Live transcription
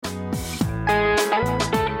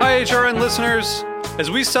HRN listeners.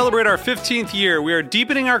 As we celebrate our 15th year, we are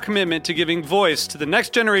deepening our commitment to giving voice to the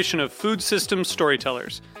next generation of food systems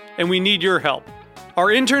storytellers, and we need your help. Our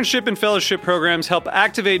internship and fellowship programs help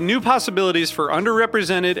activate new possibilities for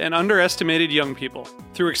underrepresented and underestimated young people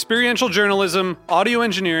through experiential journalism, audio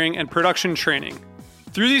engineering, and production training.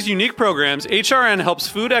 Through these unique programs, HRN helps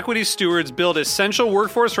food equity stewards build essential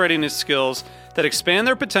workforce readiness skills that expand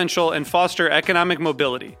their potential and foster economic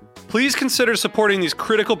mobility. Please consider supporting these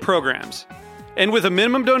critical programs. And with a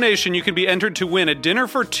minimum donation, you can be entered to win a dinner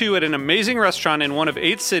for two at an amazing restaurant in one of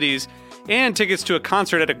 8 cities and tickets to a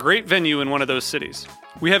concert at a great venue in one of those cities.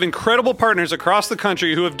 We have incredible partners across the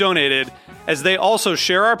country who have donated, as they also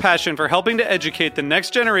share our passion for helping to educate the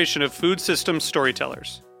next generation of food systems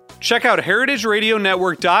storytellers. Check out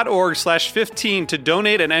heritageradionetwork.org/15 to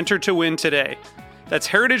donate and enter to win today. That's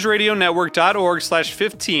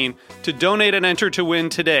heritageradionetwork.org/15 to donate and enter to win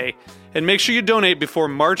today. And make sure you donate before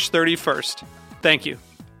March 31st. Thank you.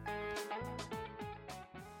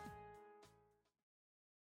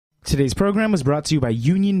 Today's program was brought to you by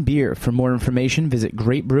Union Beer. For more information, visit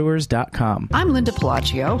greatbrewers.com. I'm Linda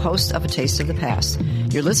Pelaccio, host of A Taste of the Past.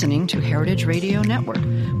 You're listening to Heritage Radio Network,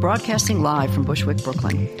 broadcasting live from Bushwick,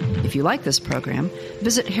 Brooklyn. If you like this program,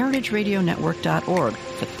 visit heritageradionetwork.org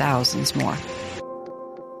for thousands more.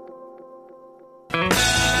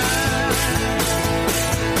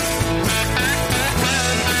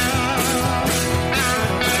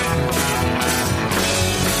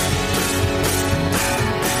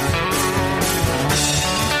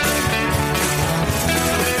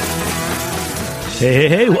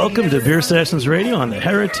 Hey, welcome to Beer Sessions Radio on the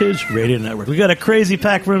Heritage Radio Network. We got a crazy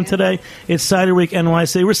packed room today. It's Cider Week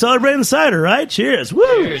NYC. We're celebrating cider, right? Cheers.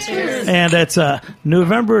 Woo! Cheers. And it's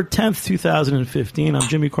November 10th, 2015. I'm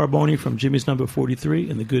Jimmy Carboni from Jimmy's Number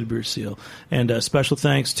 43 and the Good Beer Seal. And special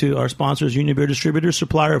thanks to our sponsors, Union Beer Distributors,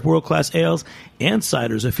 supplier of world-class ales and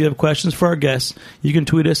ciders. If you have questions for our guests, you can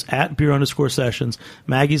tweet us at beer_sessions.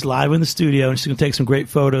 Maggie's live in the studio, and she's going to take some great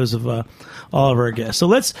photos of all of our guests.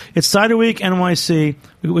 So it's Cider Week NYC.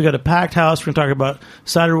 We got a packed house. We're going to talk about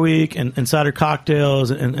Cider Week and cider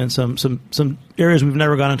cocktails and some areas we've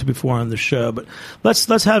never gone into before on the show. But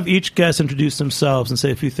let's have each guest introduce themselves and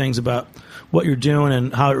say a few things about what you're doing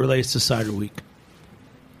and how it relates to Cider Week.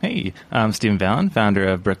 Hey, I'm Stephen Vallon, founder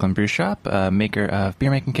of Brooklyn Brew Shop, maker of beer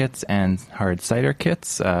making kits and hard cider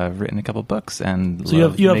kits. I've written a couple books, and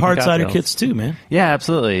so you have hard cider kits too, man. Yeah,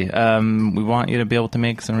 absolutely. We want you to be able to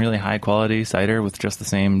make some really high quality cider with just the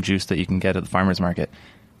same juice that you can get at the farmer's market,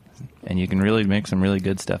 and you can really make some really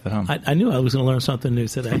good stuff at home. I knew I was going to learn something new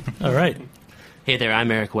today. All right. Hey there, I'm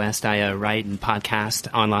Eric West. I write and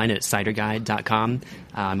podcast online at ciderguide.com.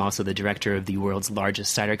 I'm also the director of the world's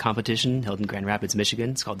largest cider competition held in Grand Rapids, Michigan.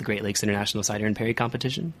 It's called the Great Lakes International Cider and Perry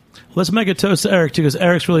Competition. Let's make a toast to Eric, too, because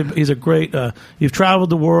Eric's he's a great, you've traveled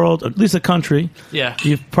the world, at least the country. Yeah.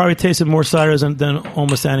 You've probably tasted more ciders than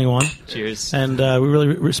almost anyone. Cheers. And we really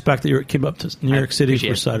respect that you came up to New York City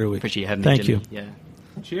for Cider Week. Appreciate you having me, Thank Jimmy. you. Yeah.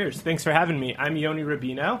 Cheers. Thanks for having me. I'm Yoni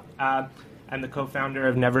Rubino. I'm the co-founder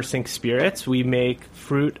of Never Sink Spirits. We make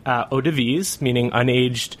fruit eau de vie, meaning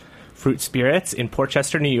unaged fruit spirits, in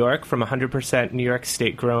Portchester, New York, from 100% New York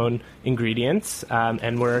state-grown ingredients.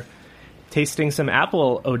 And we're tasting some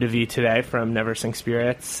apple eau de vie today from Never Sink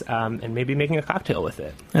Spirits, and maybe making a cocktail with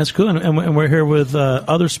it. That's cool. And we're here with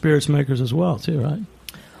other spirits makers as well, too, right?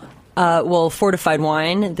 Fortified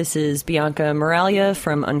wine. This is Bianca Moralia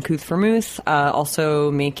from Uncouth Vermouth, also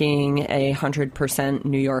making 100%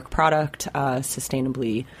 New York product,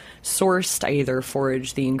 sustainably sourced. I either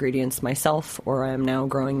forage the ingredients myself or I am now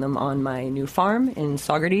growing them on my new farm in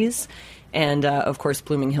Saugerties, and of course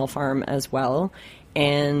Blooming Hill Farm as well.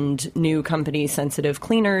 And new company, Sensitive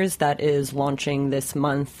Cleaners, that is launching this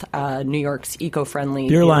month New York's eco-friendly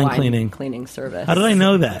beer line cleaning service. How did I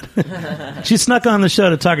know that? She snuck on the show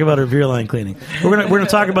to talk about her beer line cleaning. We're gonna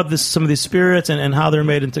talk about some of these spirits and how they're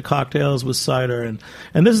made into cocktails with cider.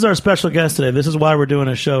 And this is our special guest today. This is why we're doing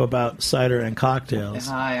a show about cider and cocktails.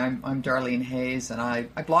 Hi, I'm Darlene Hayes, and I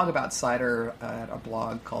blog about cider at a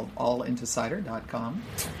blog called allintocider.com.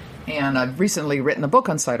 And I've recently written a book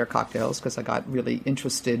on cider cocktails because I got really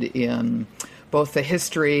interested in both the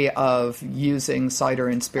history of using cider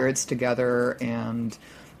and spirits together, and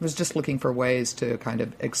was just looking for ways to kind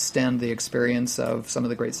of extend the experience of some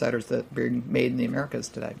of the great ciders that are being made in the Americas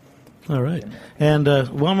today. All right. And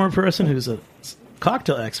one more person who's a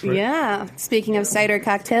cocktail expert. Yeah. Speaking of cider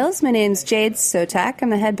cocktails, my name's Jade Sotak.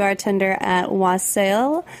 I'm the head bartender at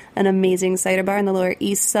Wassail, an amazing cider bar on the Lower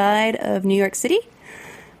East Side of New York City.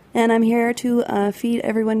 And I'm here to feed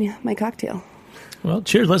everyone my cocktail. Well,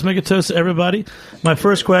 cheers. Let's make a toast to everybody. My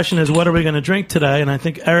first question is, what are we going to drink today? And I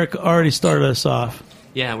think Eric already started us off.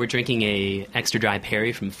 Yeah, we're drinking a extra dry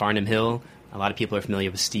Perry from Farnham Hill. A lot of people are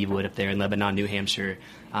familiar with Steve Wood up there in Lebanon, New Hampshire.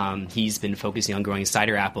 He's been focusing on growing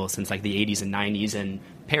cider apples since like the 80s and 90s, and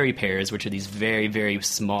Perry pears, which are these very, very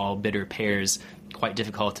small, bitter pears, quite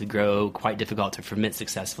difficult to grow, quite difficult to ferment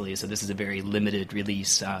successfully. So this is a very limited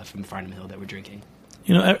release from Farnham Hill that we're drinking.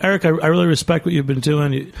 You know, Eric, I really respect what you've been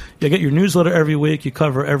doing. You get your newsletter every week. You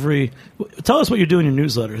cover every... Tell us what you do in your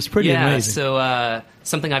newsletter. It's pretty amazing. So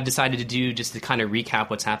something I've decided to do just to kind of recap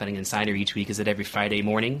what's happening in cider each week is that every Friday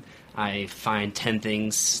morning I find 10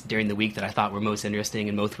 things during the week that I thought were most interesting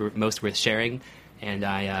and most worth sharing. And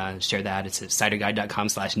I share that. It's at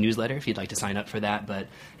ciderguide.com/newsletter if you'd like to sign up for that. But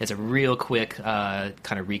it's a real quick kind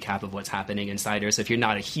of recap of what's happening in cider. So if you're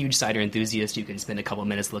not a huge cider enthusiast, you can spend a couple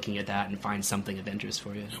minutes looking at that and find something of interest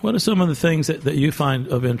for you. What are some of the things that you find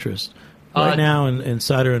of interest right now in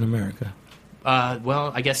cider in America?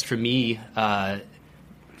 Well, I guess for me,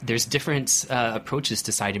 there's different approaches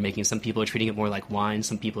to cider making. Some people are treating it more like wine.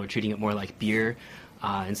 Some people are treating it more like beer.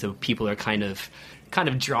 And so people are kind of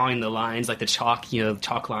drawing the lines, like the chalk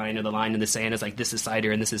line or the line in the sand is like, this is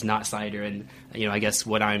cider and this is not cider. And, I guess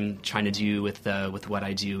what I'm trying to do with what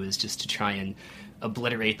I do is just to try and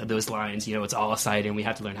obliterate those lines. It's all cider and we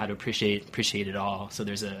have to learn how to appreciate it all. So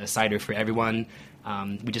there's a cider for everyone.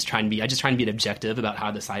 I just try and be an objective about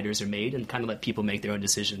how the ciders are made and kind of let people make their own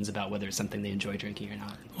decisions about whether it's something they enjoy drinking or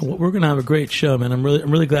not. Well, we're going to have a great show, man. I'm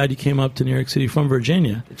really glad you came up to New York City from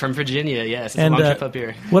Virginia. From Virginia, yes. It's a long trip up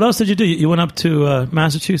here. What else did you do? You went up to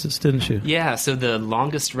Massachusetts, didn't you? Yeah, so the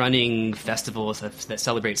longest running festival that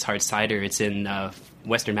celebrates hard cider, it's in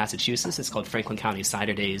Western Massachusetts. It's called Franklin County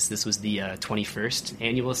Cider Days. This was the 21st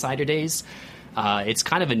annual Cider Days. It's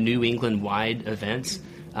kind of a New England-wide event.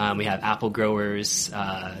 We have apple growers,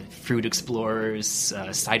 fruit explorers,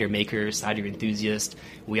 cider makers, cider enthusiasts.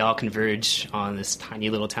 We all converge on this tiny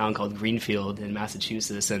little town called Greenfield in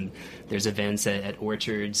Massachusetts, and there's events at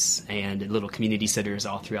orchards and at little community centers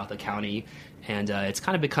all throughout the county. And it's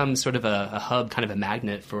kind of become sort of a hub, kind of a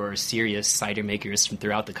magnet for serious cider makers from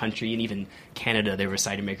throughout the country, and even Canada. There were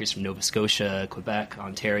cider makers from Nova Scotia, Quebec,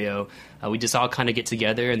 Ontario. We just all kind of get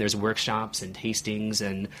together, and there's workshops and tastings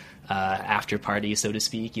and after parties, so to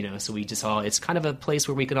speak. So we just all—it's kind of a place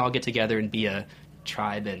where we can all get together and be a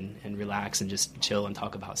tribe and relax and just chill and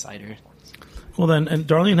talk about cider. Well, then, and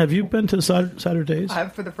Darlene, have you been to the Cider Days? I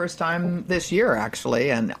have for the first time this year, actually,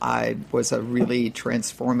 and I was a really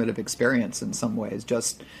transformative experience in some ways.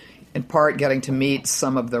 Just in part, getting to meet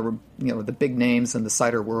some of the the big names in the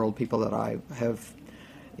cider world, people that I have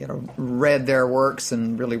read their works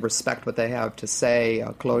and really respect what they have to say.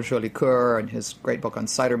 Claude Jolicoeur and his great book on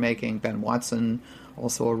cider making. Ben Watson,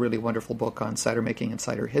 also a really wonderful book on cider making and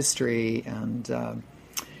cider history, and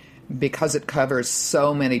because it covers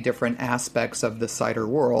so many different aspects of the cider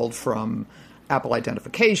world, from apple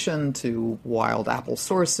identification to wild apple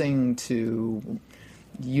sourcing to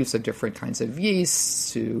use of different kinds of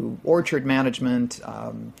yeasts to orchard management,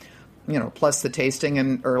 plus the tasting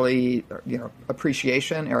and early,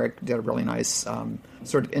 appreciation. Eric did a really nice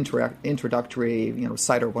sort of introductory,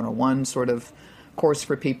 Cider 101 sort of course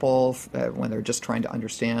for people when they're just trying to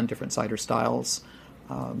understand different cider styles.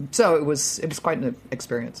 So it was quite an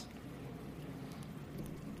experience.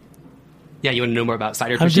 Yeah, you want to know more about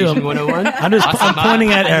Cider Appreciation 101? I'm pointing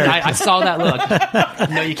at Eric. I saw that look.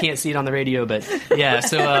 No, you can't see it on the radio, but yeah.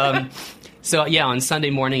 So on Sunday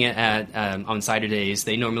morning on Cider Days,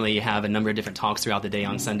 they normally have a number of different talks throughout the day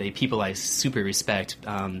on Sunday. People I super respect,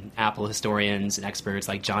 apple historians and experts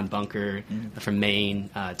like John Bunker from Maine,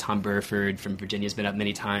 Tom Burford from Virginia has been up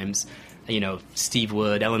many times. Steve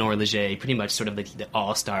Wood, Eleanor Leger, pretty much sort of the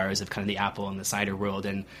all-stars of kind of the apple and the cider world.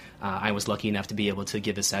 And I was lucky enough to be able to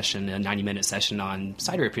give a 90-minute session on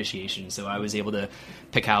cider appreciation. So I was able to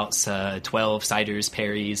pick out 12 ciders,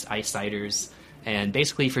 Perrys, ice ciders, and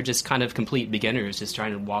basically for just kind of complete beginners, just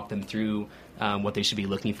trying to walk them through what they should be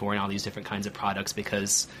looking for in all these different kinds of products,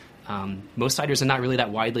 because most ciders are not really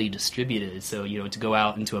that widely distributed. So, to go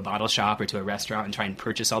out into a bottle shop or to a restaurant and try and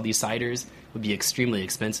purchase all these ciders would be extremely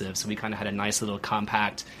expensive. So we kind of had a nice little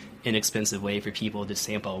compact, inexpensive way for people to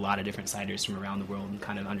sample a lot of different ciders from around the world and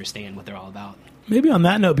kind of understand what they're all about. Maybe on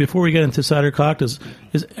that note, before we get into cider cocktails,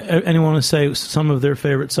 does anyone want to say some of their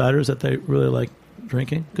favorite ciders that they really like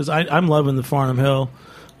drinking? Because I'm loving the Farnham Hill.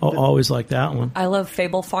 I'll always like that one. I love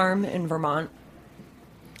Fable Farm in Vermont.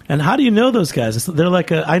 And how do you know those guys? They're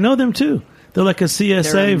like I know them too. They're like a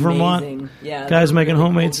CSA They're Vermont amazing. Yeah, guys they're making really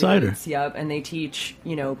homemade cool cider. dudes. Yep, and they teach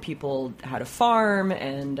people how to farm,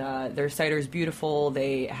 and their cider's beautiful.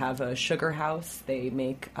 They have a sugar house. They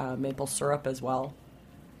make maple syrup as well.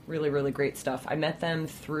 Really, really great stuff. I met them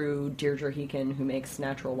through Deirdre Heekin, who makes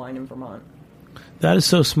natural wine in Vermont. That is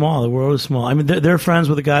so small. The world is small. I mean, they're friends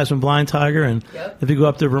with the guys from Blind Tiger, and if you go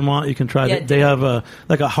up to Vermont, you can try. Yeah, they have a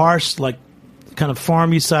harsh, kind of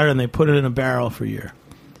farmy cider, and they put it in a barrel for a year.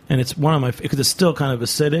 And it's one of my, because it's still kind of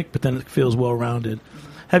acidic, but then it feels well-rounded.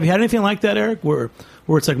 Have you had anything like that, Eric, where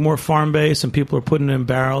it's like more farm-based and people are putting it in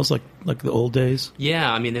barrels like the old days?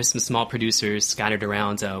 Yeah, I mean, there's some small producers scattered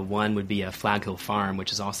around. One would be a Flag Hill Farm,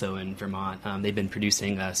 which is also in Vermont. They've been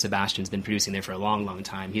producing, Sebastian's been producing there for a long, long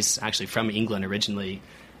time. He's actually from England originally,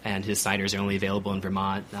 and his ciders are only available in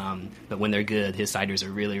Vermont. But when they're good, his ciders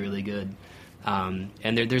are really, really good. And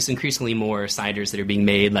there's increasingly more ciders that are being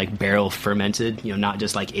made like barrel fermented, not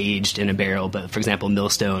just like aged in a barrel, but for example,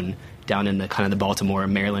 Millstone down in the kind of the Baltimore,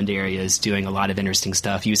 Maryland area is doing a lot of interesting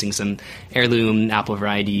stuff using some heirloom apple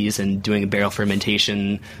varieties and doing a barrel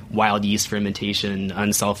fermentation, wild yeast fermentation,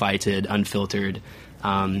 unsulfited, unfiltered.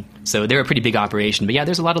 So they're a pretty big operation. But yeah,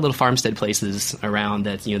 there's a lot of little farmstead places around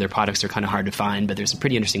that, their products are kind of hard to find, but there's some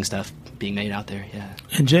pretty interesting stuff being made out there, yeah.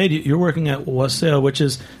 And Jade, you're working at Wassail,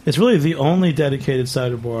 it's really the only dedicated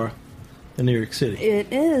cider bar in New York City.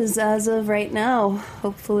 It is, as of right now.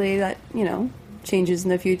 Hopefully that, changes in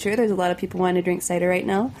the future. There's a lot of people wanting to drink cider right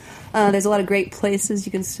now. There's a lot of great places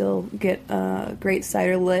you can still get a great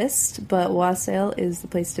cider list, but Wassail is the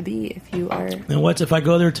place to be if you are... And if I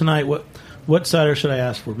go there tonight, what cider should I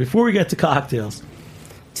ask for? Before we get to cocktails.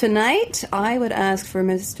 Tonight, I would ask for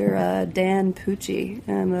Mr. Dan Pucci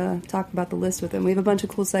and talk about the list with him. We have a bunch of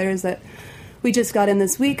cool ciders that we just got in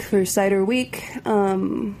this week for Cider Week,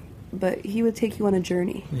 but he would take you on a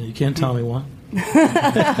journey. Yeah, you can't tell me one.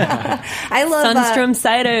 I love Sunstrom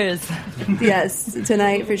ciders. Yes,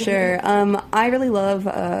 tonight for sure. I really love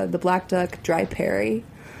the Black Duck Dry Perry.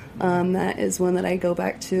 That is one that I go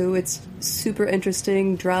back to. It's super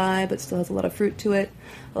interesting, dry, but still has a lot of fruit to it,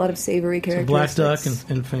 a lot of savory characteristics. So Black Duck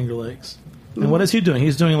and Finger Lakes. Mm-hmm. And what is he doing?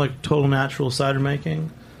 He's doing like total natural cider making?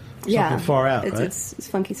 Something far out, right? It's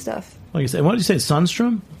funky stuff. What did you say,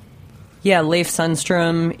 Sunstrom? Yeah, Leif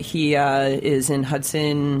Sundstrom. He is in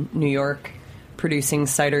Hudson, New York, producing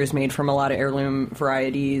ciders made from a lot of heirloom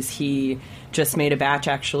varieties. He just made a batch,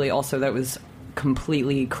 actually, also that was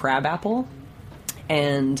completely crabapple.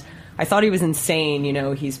 And I thought he was insane.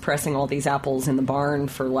 He's pressing all these apples in the barn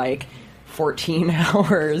for like 14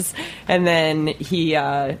 hours. And then he,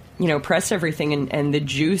 pressed everything. And the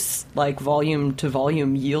juice, like volume to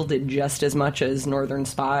volume, yielded just as much as Northern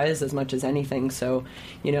Spies, as much as anything. So,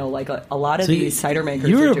 like a lot of these cider makers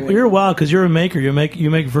are doing... You're wild because you're a maker. You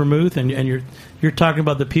make vermouth, and you're talking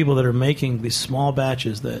about the people that are making these small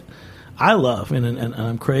batches that... I love, and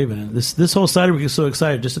I'm craving it. This whole cider week is so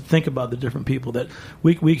excited just to think about the different people that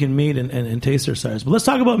we can meet and taste their ciders. But let's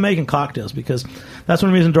talk about making cocktails, because that's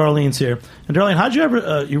one reason Darlene's here. And Darlene, how'd you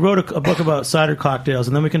ever... you wrote a book about cider cocktails,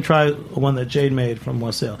 and then we can try one that Jade made from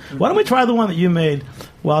Wassail. Why don't we try the one that you made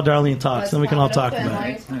while Darlene talks, then we can all talk about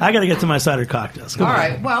it. I got to get to my cider cocktails. Come on. All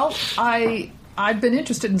right. Well, I've been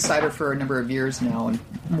interested in cider for a number of years now, and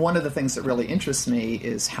one of the things that really interests me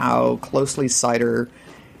is how closely cider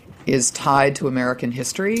is tied to American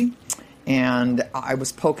history. And I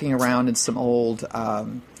was poking around in some old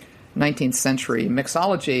 19th century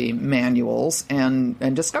mixology manuals and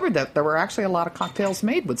discovered that there were actually a lot of cocktails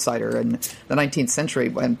made with cider in the 19th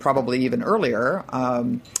century and probably even earlier.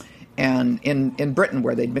 And in Britain,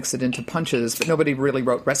 where they'd mix it into punches, but nobody really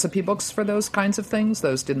wrote recipe books for those kinds of things.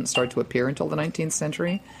 Those didn't start to appear until the 19th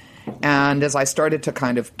century. And as I started to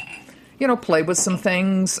kind of play with some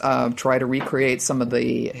things, try to recreate some of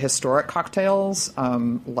the historic cocktails,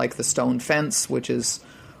 like the Stone Fence, which is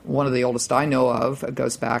one of the oldest I know of. It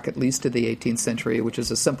goes back at least to the 18th century, which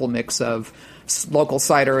is a simple mix of local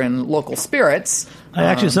cider and local spirits.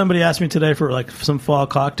 Somebody asked me today for like some fall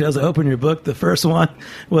cocktails. I opened your book. The first one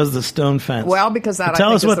was the Stone Fence. Well, because that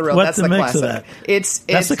tell I us think what, is the real. What's that's the the mix classic. of that?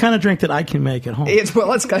 It's the kind of drink that I can make at home. It's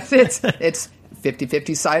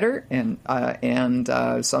 50-50 cider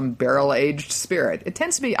and some barrel-aged spirit. It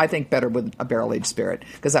tends to be, I think, better with a barrel-aged spirit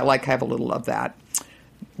because I like to have a little of that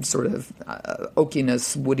sort of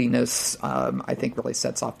oakiness, woodiness. I think really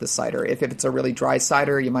sets off the cider. If it's a really dry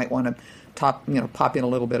cider, you might want to pop in a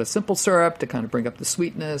little bit of simple syrup to kind of bring up the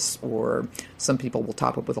sweetness, or some people will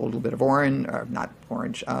top it with a little bit of lemon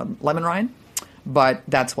rind. But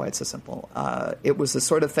that's why it's so simple. It was the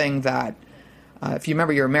sort of thing that if you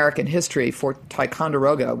remember your American history, Fort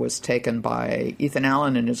Ticonderoga was taken by Ethan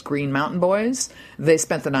Allen and his Green Mountain Boys. They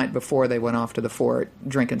spent the night before they went off to the fort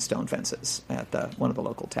drinking stone fences at one of the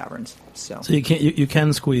local taverns. So you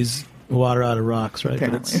can squeeze water out of rocks, right?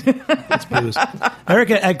 Apparently. But it's booze.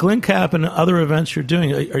 Eric, at Glencap and other events you're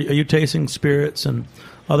doing, are you tasting spirits and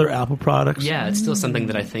other apple products? Yeah, it's still something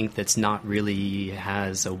that I think that's not really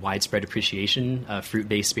has a widespread appreciation,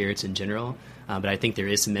 fruit-based spirits in general. But I think there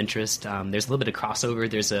is some interest. There's a little bit of crossover.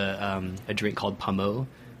 There's a drink called Pommeau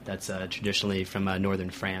that's traditionally from northern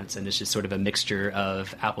France, and it's just sort of a mixture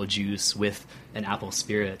of apple juice with an apple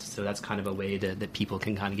spirit. So that's kind of a way that people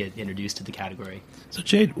can kind of get introduced to the category. So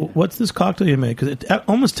Jade, what's this cocktail you make? Because it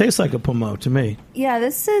almost tastes like a Pommeau to me. Yeah,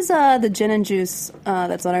 this is the gin and juice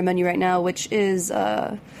that's on our menu right now, which is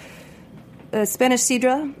a Spanish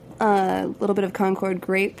Cider, a little bit of Concord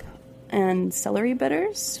grape, and celery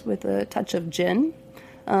bitters with a touch of gin.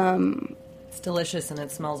 It's delicious and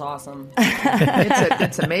it smells awesome.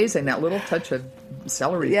 It's amazing. That little touch of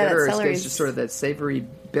celery bitters gives just sort of that savory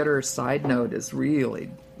bitter side note is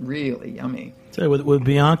really, really yummy. So with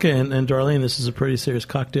Bianca and Darlene, this is a pretty serious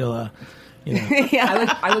cocktail.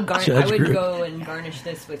 Yeah, I would go and garnish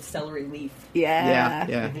this with celery leaf.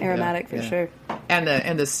 Yeah. Aromatic for sure. And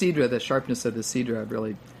the Cider, the sharpness of the Cider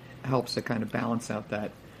really helps to kind of balance out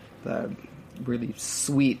the really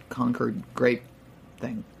sweet Concord grape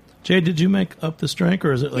thing. Jay, did you make up this drink,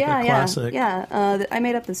 or is it like a classic? Yeah. I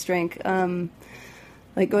made up this drink.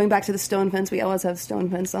 Like going back to the Stone Fence, we always have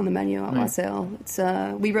Stone Fence on the menu on Wassail. It's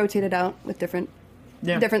we rotate it out with different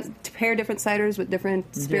ciders with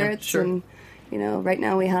different spirits, sure. And right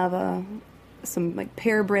now we have some like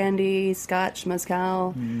pear brandy, Scotch,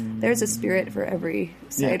 mezcal. There's a spirit for every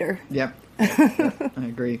cider. Yep. I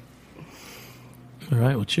agree. All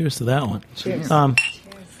right. Well, cheers to that one. Cheers.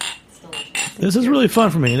 This is really fun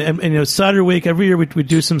for me. And Cider Week, every year we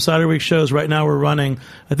do some Cider Week shows. Right now we're running,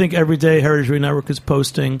 I think every day Heritage Radio Network is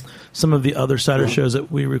posting some of the other cider shows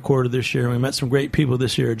that we recorded this year. And we met some great people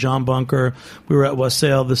this year. John Bunker. We were at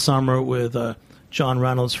Wassail this summer with John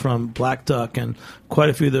Reynolds from Black Duck. And quite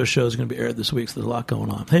a few of those shows are going to be aired this week, so there's a lot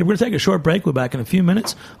going on. Hey, we're going to take a short break. We're back in a few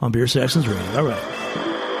minutes on Beer Sessions Radio. All right.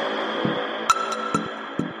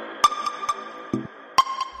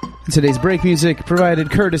 Today's break music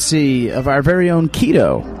provided courtesy of our very own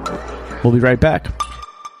Keto. We'll be right back.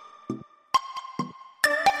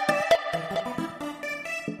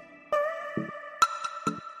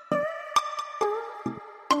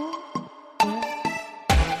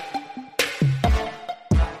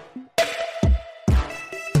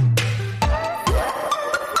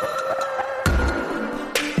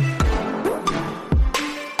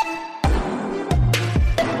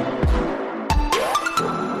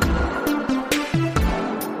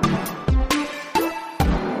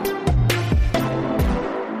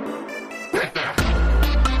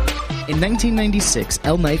 In 1996,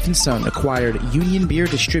 El Knife & Son acquired Union Beer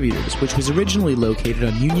Distributors, which was originally located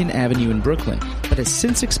on Union Avenue in Brooklyn, but has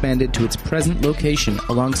since expanded to its present location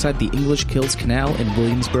alongside the English Kills Canal in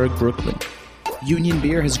Williamsburg, Brooklyn. Union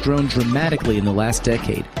Beer has grown dramatically in the last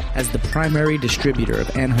decade as the primary distributor of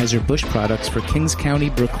Anheuser-Busch products for Kings County,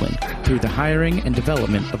 Brooklyn, through the hiring and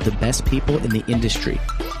development of the best people in the industry.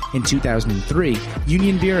 In 2003,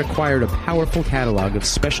 Union Beer acquired a powerful catalog of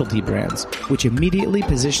specialty brands, which immediately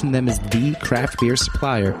positioned them as the craft beer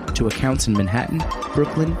supplier to accounts in Manhattan,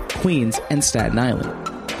 Brooklyn, Queens, and Staten Island.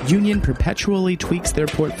 Union perpetually tweaks their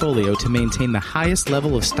portfolio to maintain the highest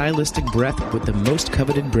level of stylistic breadth with the most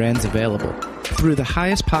coveted brands available. Through the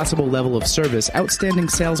highest possible level of service, outstanding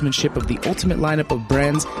salesmanship of the ultimate lineup of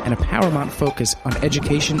brands, and a paramount focus on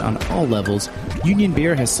education on all levels, Union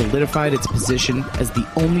Beer has solidified its position as the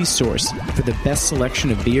only source for the best selection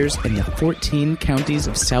of beers in the 14 counties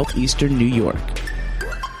of southeastern New York.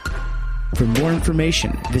 For more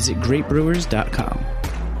information, visit greatbrewers.com.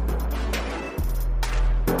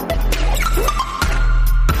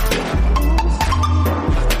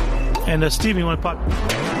 And Steve, you want to pop?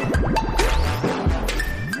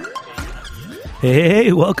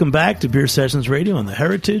 Hey, welcome back to Beer Sessions Radio on the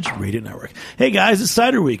Heritage Radio Network. Hey guys, it's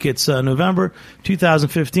Cider Week. It's November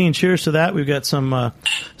 2015. Cheers to that. We've got some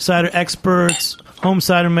cider experts, home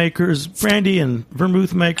cider makers, brandy and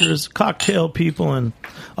vermouth makers, cocktail people, and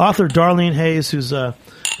author Darlene Hayes, who's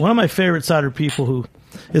one of my favorite cider people who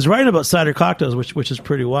is writing about cider cocktails, which is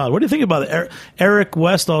pretty wild. What do you think about it? Eric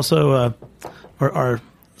West, also our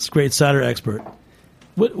great cider expert.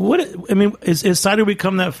 What I mean, is Cider Week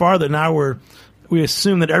come that far that now we're we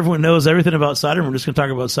assume that everyone knows everything about cider, and we're just going to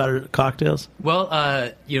talk about cider cocktails? Well,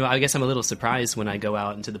 I guess I'm a little surprised when I go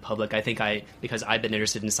out into the public. I think because I've been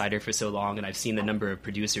interested in cider for so long, and I've seen the number of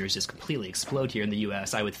producers just completely explode here in the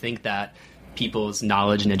U.S., I would think that people's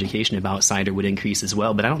knowledge and education about cider would increase as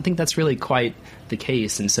well. But I don't think that's really quite the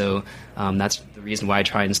case. And so that's the reason why I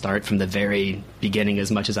try and start from the very beginning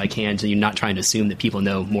as much as I can, to not trying to assume that people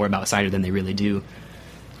know more about cider than they really do.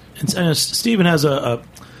 And Stephen has a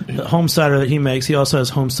home cider that he makes. He also has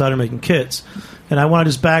home cider making kits. And I want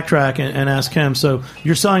to just backtrack and ask him, so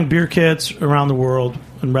you're selling beer kits around the world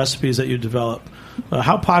and recipes that you develop.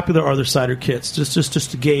 How popular are the cider kits?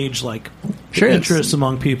 Just to gauge interest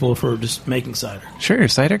among people for just making cider. Sure,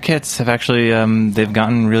 cider kits have actually they've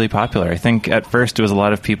gotten really popular. I think at first it was a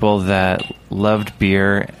lot of people that loved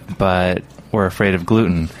beer but were afraid of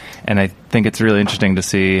gluten. And I think it's really interesting to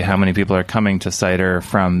see how many people are coming to cider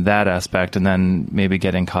from that aspect, and then maybe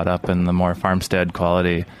getting caught up in the more farmstead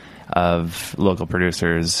quality of local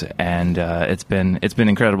producers. And it's been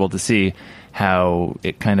incredible to see how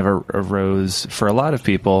it kind of arose for a lot of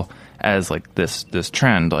people as this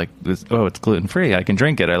trend, it's gluten free, I can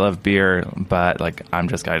drink it, I love beer, but I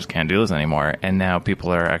just can't do this anymore. And now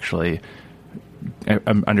people are actually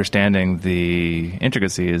understanding the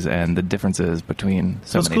intricacies and the differences between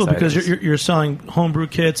so many cool ciders. Because you're selling homebrew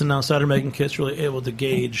kits and now cider making kits, really able to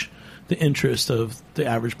gauge the interest of the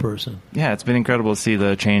average person. Yeah, it's been incredible to see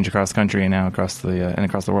the change across the country and now across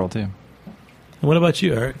the world too. And what about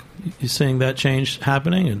you, Eric? You seeing that change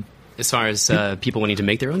happening? And as far as people wanting to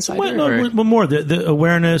make their own cider? Well, more the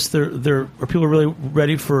awareness. Are people really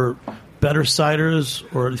ready for better ciders,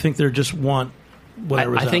 or do you think they just want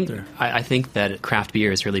whatever's out there? I think that craft beer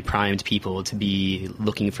has really primed people to be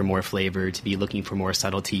looking for more flavor, to be looking for more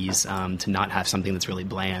subtleties, to not have something that's really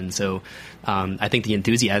bland. So I think the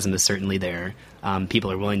enthusiasm is certainly there.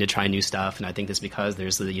 People are willing to try new stuff, and I think that's because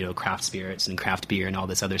there's the craft spirits and craft beer and all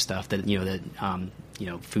this other stuff that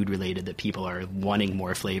food related, that people are wanting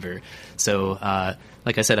more flavor. So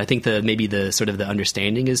like I said, I think maybe the sort of the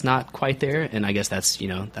understanding is not quite there, and I guess that's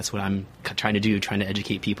what I'm trying to do, trying to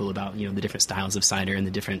educate people about the different styles of cider and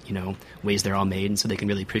the different ways they're all made, and so they can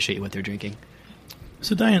really appreciate what they're drinking.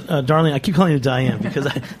 So Diane, Darlene, I keep calling you Diane because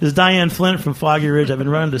this is Diane Flint from Foggy Ridge. I've been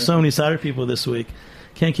running to so many cider people this week.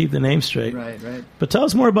 Can't keep the name straight. Right. But tell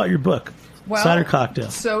us more about your book, Cider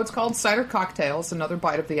Cocktails. So it's called Cider Cocktails, Another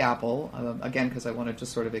Bite of the Apple. Again, because I want to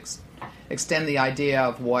just sort of extend the idea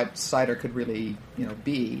of what cider could really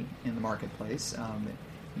be in the marketplace,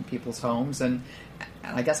 in people's homes. And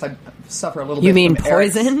I guess I suffer a little bit. You mean from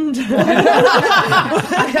poisoned?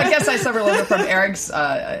 I guess I suffer a little bit from Eric's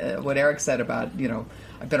what Eric said about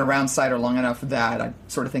I've been around cider long enough that I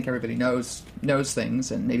sort of think everybody knows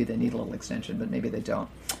things, and maybe they need a little extension, but maybe they don't.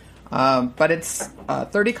 But it's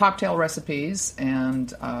 30 cocktail recipes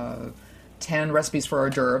and 10 recipes for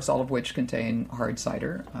hors d'oeuvres, all of which contain hard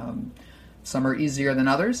cider. Some are easier than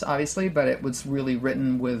others, obviously, but it was really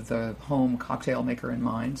written with the home cocktail maker in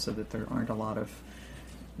mind, so that there aren't a lot of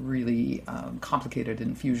really complicated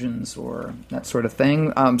infusions or that sort of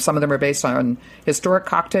thing. Some of them are based on historic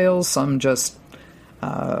cocktails, some just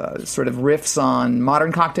sort of riffs on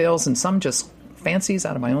modern cocktails, and some just fancies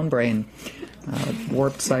out of my own brain.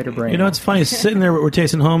 Warped cider brain. It's funny, sitting there, we're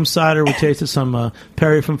tasting home cider, we tasted some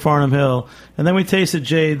Perry from Farnham Hill, and then we tasted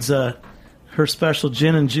Jade's her special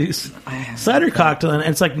gin and juice cider cocktail, and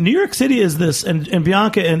it's like New York City is this, and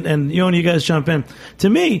Bianca and Yoni, you guys jump in. To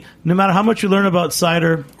me, no matter how much you learn about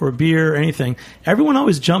cider or beer or anything, everyone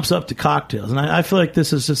always jumps up to cocktails, and I feel like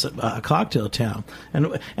this is just a cocktail town.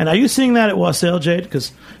 And are you seeing that at Wassail, Jade?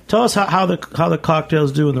 Because tell us how the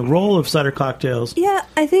cocktails do and the role of cider cocktails. Yeah,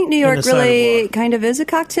 I think New York really kind of is a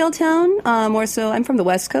cocktail town. More so, I'm from the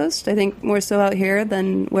West Coast. I think more so out here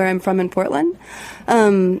than where I'm from in Portland.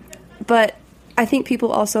 But I think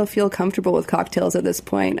people also feel comfortable with cocktails at this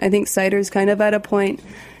point. I think cider's kind of at a point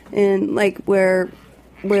in where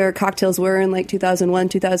cocktails were in 2001,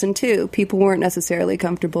 2002. People weren't necessarily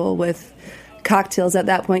comfortable with cocktails at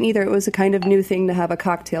that point either. It was a kind of new thing to have a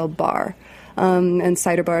cocktail bar. And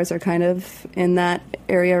cider bars are kind of in that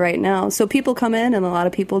area right now. So people come in, and a lot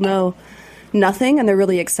of people know nothing, and they're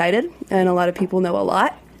really excited. And a lot of people know a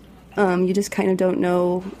lot. You just kind of don't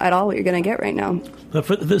know at all what you're going to get right now. But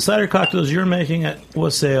for the cider cocktails you're making at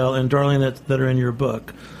Wassail and Darlene that are in your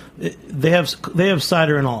book, they have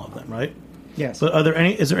cider in all of them, right? Yes. But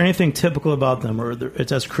is there anything typical about them, or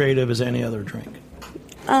it's as creative as any other drink?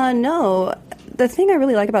 No. The thing I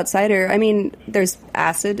really like about cider, there's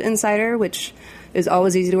acid in cider, which is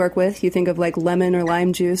always easy to work with. You think of lemon or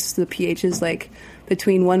lime juice, the pH is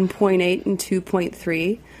between 1.8 and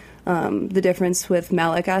 2.3. The difference with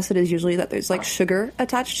malic acid is usually that there's like sugar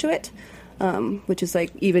attached to it, which is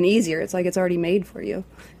like even easier. It's like it's already made for you.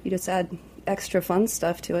 You just add extra fun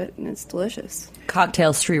stuff to it, and it's delicious.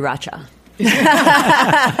 Cocktail sriracha.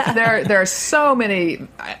 There are so many,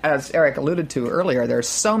 as Eric alluded to earlier, there are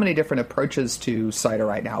so many different approaches to cider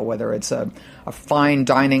right now, whether it's a fine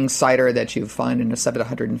dining cider that you find in a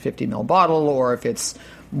 750 ml bottle, or if it's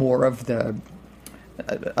more of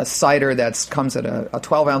a cider that comes in a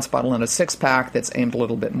 12-ounce bottle in a 6-pack that's aimed a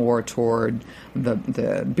little bit more toward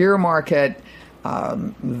the beer market.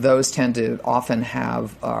 Those tend to often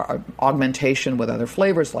have augmentation with other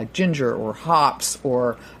flavors like ginger or hops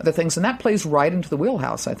or other things, and that plays right into the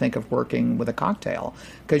wheelhouse, I think, of working with a cocktail,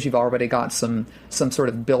 because you've already got some sort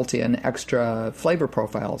of built-in extra flavor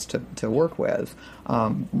profiles to work with.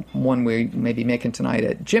 One we may be making tonight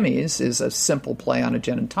at Jimmy's is a simple play on a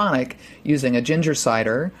gin and tonic using a ginger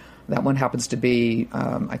cider. That one happens to be,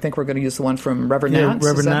 I think we're going to use the one from Reverend Knight's.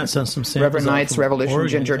 Reverend Knight's on some samples. Reverend Knight's Revolution Oregon,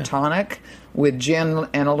 Ginger Tonic with gin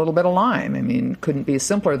and a little bit of lime. I mean, couldn't be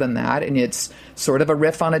simpler than that. And it's sort of a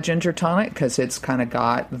riff on a ginger tonic because it's kind of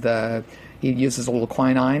got he uses a little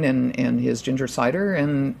quinine in his ginger cider,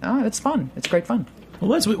 and it's fun. It's great fun.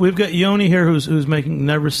 Well, we've got Yoni here who's making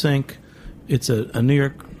Never Sink. It's a New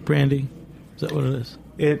York brandy. Is that what it is?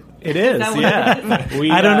 It is, yeah.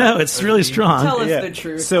 I don't know. It's really strong. Tell us the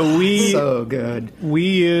truth. So good. We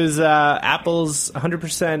use apples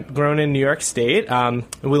 100% grown in New York State.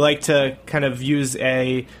 We like to kind of use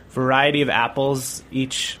a variety of apples.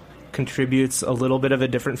 Each contributes a little bit of a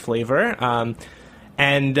different flavor.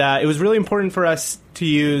 And it was really important for us to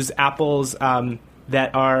use apples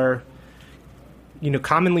that are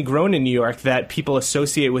commonly grown in New York, that people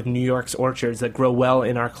associate with New York's orchards, that grow well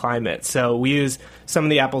in our climate. So we use some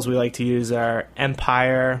of the apples we like to use are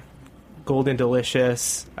Empire, Golden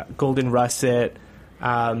Delicious, Golden Russet,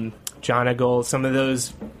 Jana Gold. Some of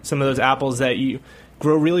those apples that you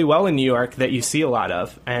grow really well in New York that you see a lot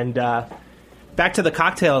of. And back to the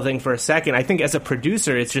cocktail thing for a second. I think as a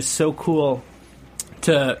producer, it's just so cool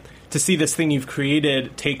to see this thing you've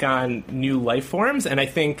created take on new life forms. And I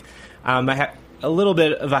think a little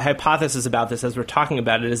bit of a hypothesis about this as we're talking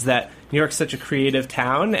about it is that New York's such a creative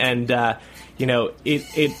town, and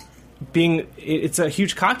it's a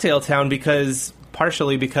huge cocktail town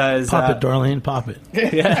partially because pop it, Darlene, pop it.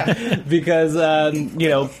 Yeah, because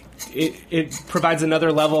it provides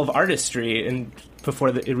another level of artistry and before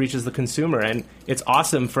it reaches the consumer, and it's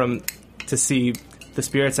awesome to see the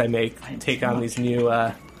spirits I make take on these new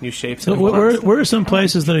shapes. So where are some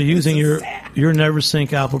places that are using your Never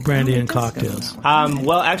Sink apple brandy in cocktails?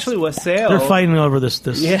 Well, actually, Wassail. They're fighting over this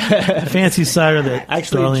fancy cider that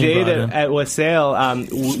actually Darlene Jade brought in. at Wassail.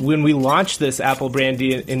 When we launched this apple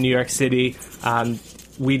brandy in New York City,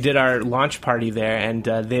 we did our launch party there, and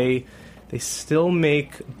they still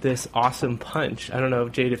make this awesome punch. I don't know,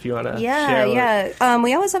 Jade, if you want to share. Yeah.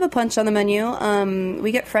 We always have a punch on the menu.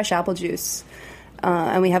 We get fresh apple juice,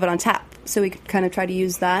 and we have it on tap. So we kind of try to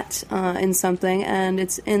use that in something, and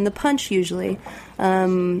it's in the punch usually.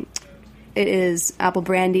 It is apple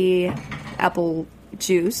brandy, apple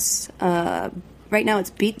juice. Right now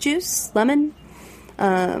it's beet juice, lemon,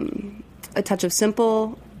 a touch of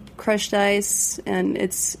simple, crushed ice, and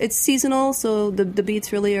it's seasonal, so the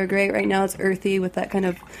beets really are great. Right now it's earthy with that kind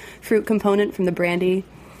of fruit component from the brandy,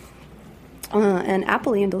 and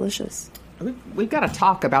appley and delicious. We've got to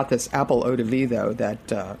talk about this apple eau de vie, though,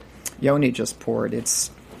 that Yoni just poured. It's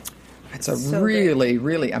a really,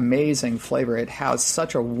 really amazing flavor. It has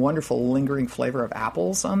such a wonderful lingering flavor of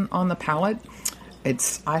apples on the palate.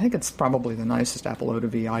 I think it's probably the nicest apple eau de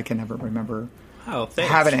vie I can ever remember. Oh,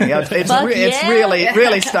 thanks. Having it. It's really,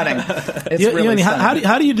 really stunning. It's really stunning.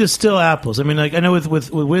 How do you distill apples? I mean, like I know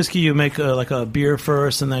with whiskey you make a beer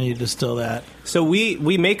first and then you distill that. So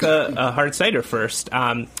we make a hard cider first.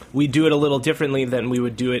 We do it a little differently than we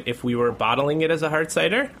would do it if we were bottling it as a hard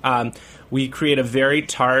cider. We create a very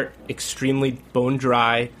tart, extremely bone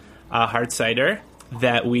dry hard cider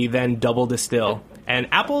that we then double distill. And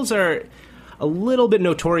apples are a little bit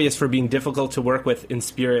notorious for being difficult to work with in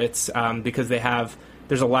spirits because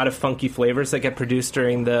there's a lot of funky flavors that get produced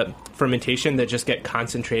during the fermentation that just get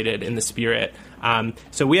concentrated in the spirit.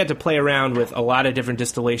 So we had to play around with a lot of different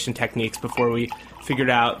distillation techniques before we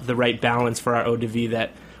figured out the right balance for our eau de vie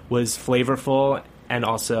that was flavorful and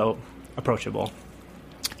also approachable.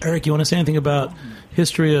 Eric, you want to say anything about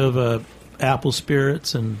history of apple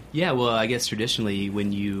spirits? And yeah, well, I guess traditionally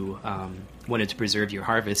when you wanted to preserve your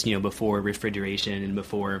harvest, before refrigeration and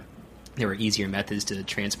before there were easier methods to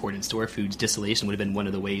transport and store foods, distillation would have been one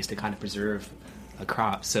of the ways to kind of preserve a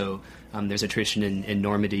crop. So there's a tradition in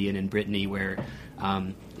Normandy and in Brittany where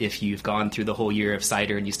if you've gone through the whole year of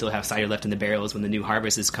cider and you still have cider left in the barrels, when the new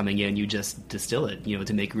harvest is coming in, you just distill it,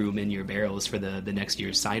 to make room in your barrels for the next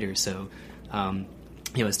year's cider. So,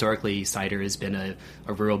 historically, cider has been a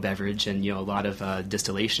rural beverage, and a lot of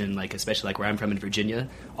distillation, especially where I'm from in Virginia,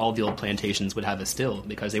 all the old plantations would have a still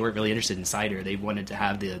because they weren't really interested in cider. They wanted to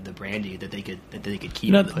have the brandy that they could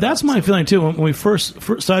keep. That's my feeling too. When we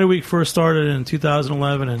first Cider Week first started in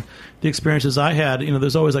 2011, and the experiences I had,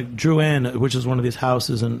 there's always Drouin, which is one of these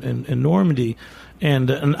houses in Normandy.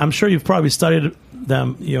 And I'm sure you've probably studied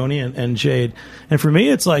them, Yoni and Jade. And for me,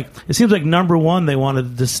 it seems like number one, they want to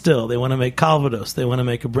distill. They want to make Calvados. They want to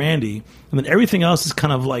make a brandy. And then everything else is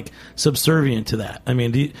kind of subservient to that. I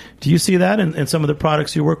mean, do you see that in some of the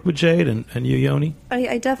products you work with, Jade, and you, Yoni?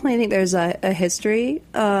 I definitely think there's a history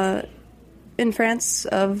in France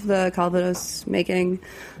of the Calvados making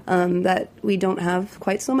that we don't have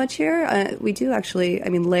quite so much here. We do actually. I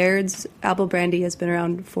mean, Laird's apple brandy has been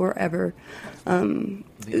around forever.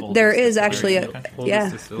 There is actually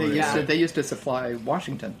They used to supply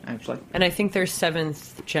Washington, actually. And I think they're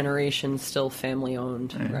 7th generation still family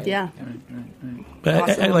owned, right? Yeah.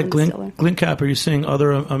 But like Glencap, are you seeing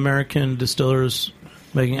other American distillers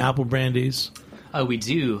making apple brandies? We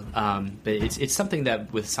do, but it's something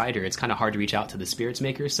that with cider, it's kind of hard to reach out to the spirits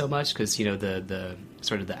makers so much because the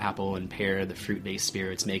sort of the apple and pear, the fruit-based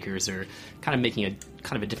spirits makers are kind of making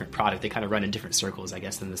a different product. They kind of run in different circles, I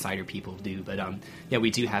guess, than the cider people do. But we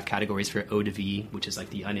do have categories for eau de vie, which is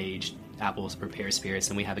the unaged apples or pear spirits,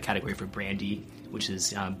 and we have a category for brandy, which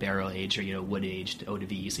is barrel aged or wood aged eau de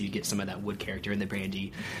vie. So you get some of that wood character in the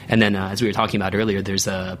brandy. And then, as we were talking about earlier, there's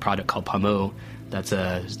a product called Pommeau. That's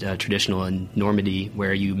a traditional in Normandy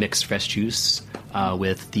where you mix fresh juice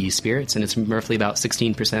with the spirits, and it's roughly about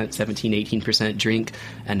 16%, 17, 18% drink,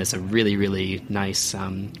 and it's a really, really nice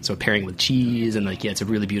pairing with cheese, and it's a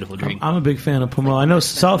really beautiful drink. I'm a big fan of Pommeau. I know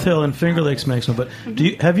South Hill and Finger Lakes makes one, but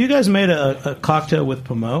have you guys made a cocktail with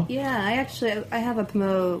Pommeau? Yeah, I have a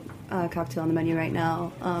Pommeau cocktail on the menu right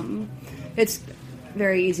now. It's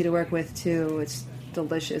very easy to work with, too. It's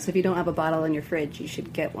delicious. If you don't have a bottle in your fridge, you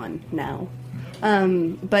should get one now.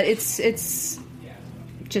 But it's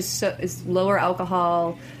just it's lower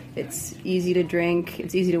alcohol. It's easy to drink.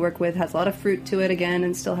 It's easy to work with. Has a lot of fruit to it again,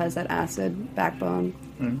 and still has that acid backbone.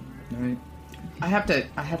 Right. I have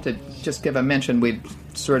to just give a mention.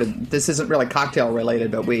 This isn't really cocktail related,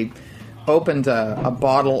 but we opened a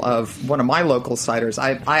bottle of one of my local ciders.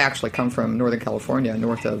 I actually come from Northern California,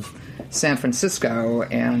 north of San Francisco,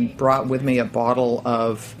 and brought with me a bottle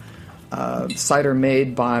of cider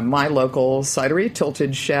made by my local cidery,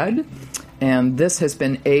 Tilted Shed. And this has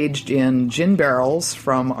been aged in gin barrels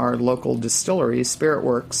from our local distillery, Spirit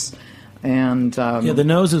Works. And the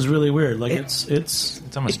nose is really weird. It's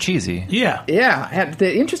almost cheesy. Yeah. Yeah. And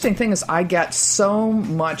the interesting thing is I get so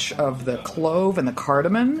much of the clove and the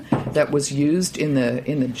cardamom that was used in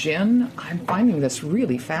the gin. I'm finding this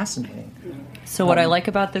really fascinating. So what I like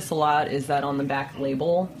about this a lot is that on the back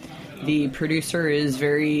label, the producer is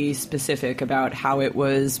very specific about how it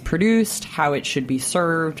was produced, how it should be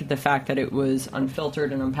served, the fact that it was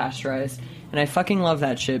unfiltered and unpasteurized. And I fucking love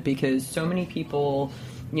that shit because so many people,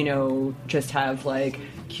 just have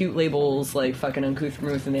cute labels like fucking Uncouth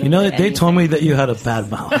Vermouth, and they told me that you had a bad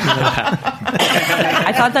mouth.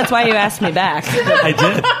 I thought that's why you asked me back. I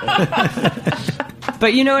did.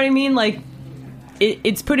 But you know what I mean?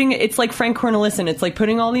 It's like Frank Cornelissen. It's like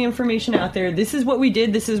putting all the information out there. This is what we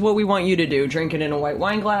did. This is what we want you to do. Drink it in a white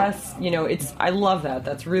wine glass. I love that.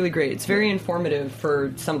 That's really great. It's very informative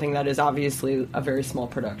for something that is obviously a very small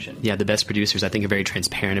production. Yeah, the best producers, I think, are very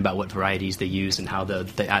transparent about what varieties they use and how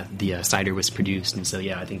the cider was produced. And so,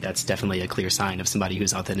 yeah, I think that's definitely a clear sign of somebody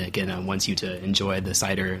who's authentic and wants you to enjoy the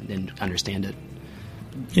cider and understand it.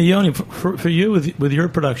 Yeah, Yoni, for you with your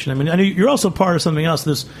production, I mean, I know you're also part of something else.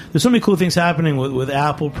 There's so many cool things happening with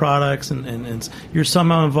Apple products, and you're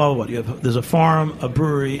somehow involved. There's a farm, a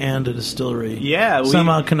brewery, and a distillery. Yeah,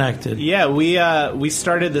 somehow connected. Yeah, we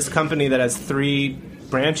started this company that has 3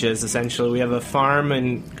 branches. Essentially, we have a farm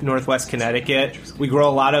in Northwest Connecticut. We grow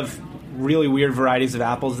a lot of really weird varieties of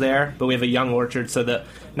apples there, but we have a young orchard, so that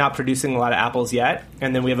not producing a lot of apples yet.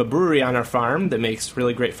 And then we have a brewery on our farm that makes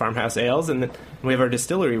really great farmhouse ales, and then we have our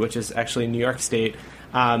distillery, which is actually in New York State.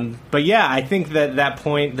 But yeah, I think that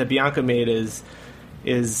point that Bianca made is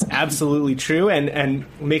absolutely true, and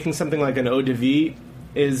making something like an eau de vie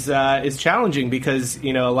is challenging because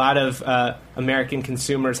a lot of American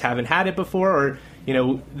consumers haven't had it before, or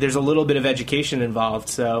there's a little bit of education involved.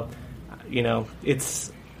 So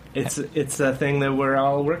it's it's a thing that we're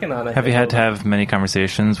all working on. Have you had to have many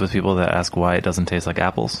conversations with people that ask why it doesn't taste like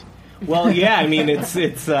apples? Well, yeah, I mean, it's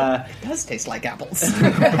It does taste like apples.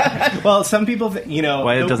 well, some people,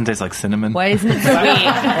 Why it doesn't taste like cinnamon? Why isn't it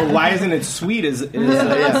sweet? why isn't it sweet is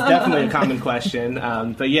definitely a common question.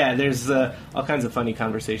 But yeah, there's all kinds of funny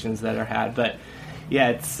conversations that are had. But yeah,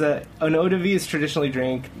 it's an eau de vie is traditionally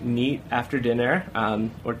drank neat after dinner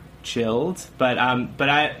or chilled. But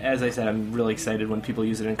as I said, I'm really excited when people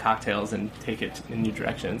use it in cocktails and take it in new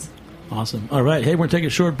directions. Awesome. All right. Hey, we're going to take a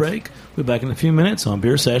short break. We'll be back in a few minutes on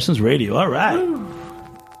Beer Sessions Radio. All right. Woo.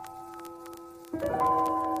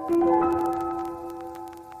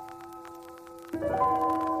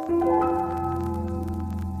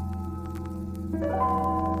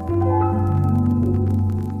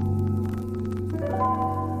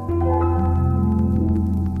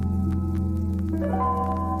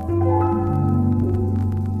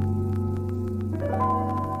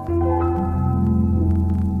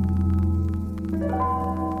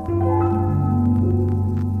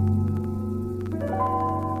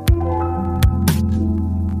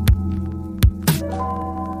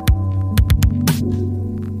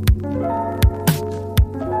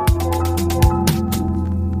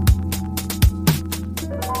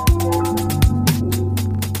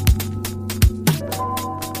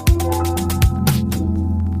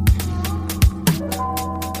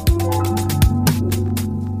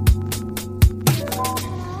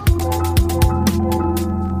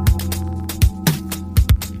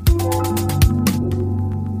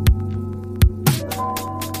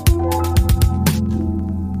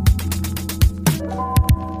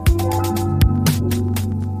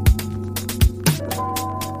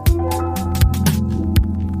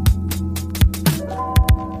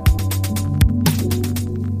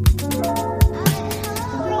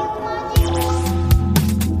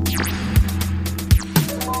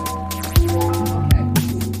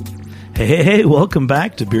 Hey, welcome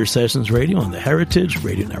back to Beer Sessions Radio on the Heritage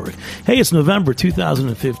Radio Network. Hey, it's November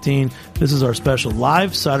 2015. This is our special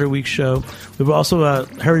live Cider Week show. We've also,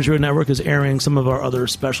 Heritage Radio Network is airing some of our other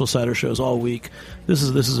special cider shows all week. This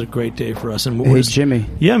is a great day for us. And hey, Jimmy.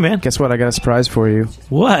 Yeah, man. Guess what? I got a surprise for you.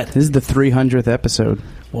 What? This is the 300th episode.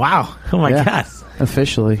 Wow. Oh, my God.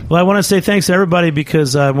 Officially. Well, I want to say thanks to everybody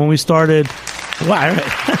because when we started... Wow, all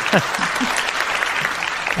right.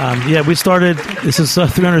 We started. This is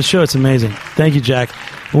 300th show. It's amazing. Thank you, Jack.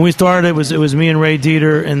 When we started, it was me and Ray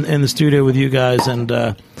Dieter in the studio with you guys, and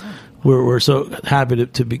we're so happy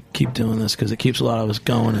to keep doing this because it keeps a lot of us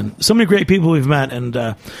going, and so many great people we've met. And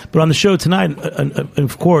but on the show tonight, and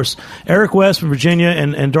of course, Eric West from Virginia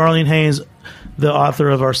and Darlene Haynes, the author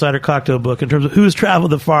of our cider cocktail book, in terms of who's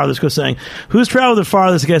traveled the farthest, goes saying who's traveled the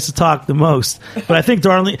farthest gets to talk the most. But I think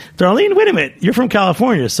Darlene, wait a minute, you're from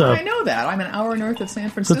California, so I know that. I'm an hour north of San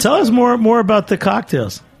Francisco. So tell us more about the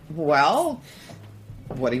cocktails. Well,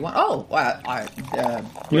 what do you want? Oh,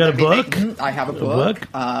 you got a book? I have a book.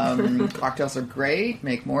 Cocktails are great.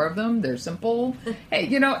 Make more of them. They're simple. Hey,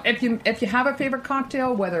 if you have a favorite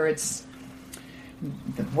cocktail, whether it's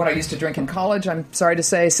what I used to drink in college, I'm sorry to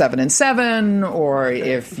say, 7 and 7, or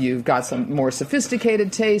if you've got some more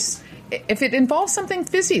sophisticated tastes, if it involves something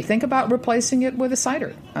fizzy, think about replacing it with a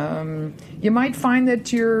cider. You might find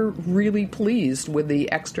that you're really pleased with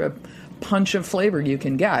the extra punch of flavor you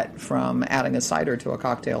can get from adding a cider to a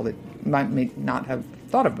cocktail that you might not have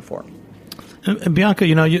thought of before. And Bianca,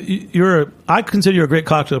 I consider you a great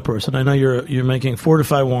cocktail person. I know you're making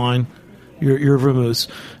fortified wine, you're vermouth.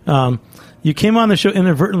 You came on the show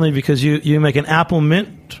inadvertently because you make an apple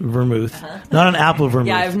mint vermouth, not an apple vermouth.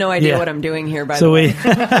 Yeah, I have no idea what I'm doing here, by the way.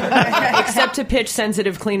 Except to pitch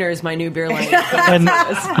Sensitive Cleaners, my new beer line. And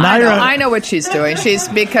I know what she's doing. She's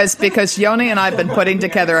because Yoni and I have been putting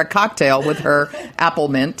together a cocktail with her apple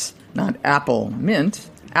mint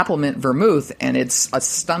vermouth, and it's a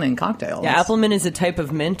stunning cocktail. Yeah, apple mint is a type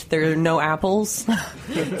of mint. There are no apples.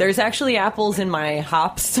 There's actually apples in my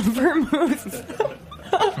hops vermouth.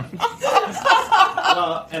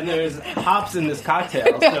 Well, and there's hops in this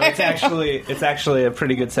cocktail, so it's actually a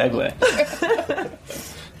pretty good segue.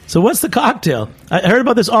 So what's the cocktail? I heard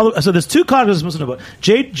about this so there's two cocktails I'm supposed to know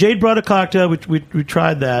about. Jade brought a cocktail. We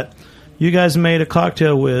tried that. You guys made a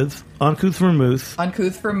cocktail with Uncouth Vermouth,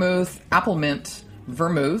 apple mint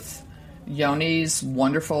vermouth, Yoni's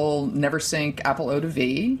wonderful Never Sink apple eau de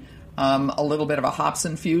vie. A little bit of a hops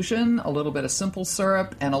infusion, a little bit of simple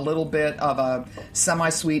syrup, and a little bit of a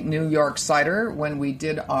semi-sweet New York cider. When we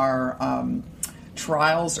did our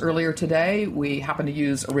trials earlier today, we happened to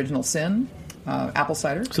use Original Sin apple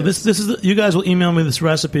cider. So this is you guys will email me this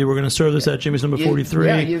recipe. We're going to serve this at Jimmy's number 43.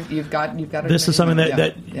 Yeah, you've got it. This is something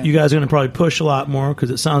that you guys are going to probably push a lot more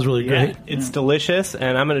because it sounds really great. It's delicious,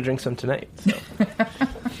 and I'm going to drink some tonight. So.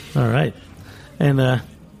 All right, and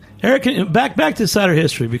Eric, back to cider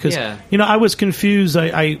history because I was confused.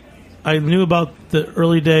 I knew about the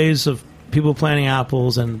early days of people planting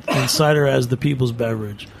apples and cider as the people's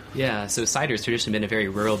beverage. Yeah, so cider has traditionally been a very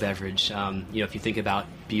rural beverage. If you think about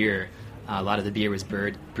beer, a lot of the beer was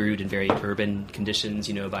brewed in very urban conditions,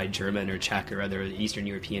 by German or Czech or other Eastern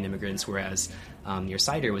European immigrants, whereas your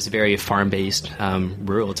cider was a very farm-based,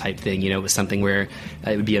 rural type thing. It was something where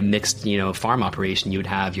it would be a mixed, farm operation. You would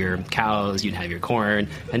have your cows, you'd have your corn,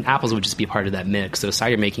 and apples would just be part of that mix. So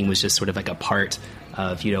cider making was just sort of like a part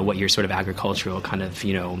of, what your sort of agricultural kind of,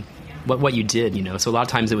 what you did, So a lot of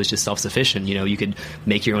times it was just self-sufficient. You could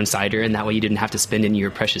make your own cider, and that way you didn't have to spend any of your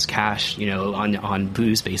precious cash, on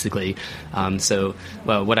booze, basically.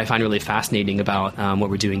 What I find really fascinating about what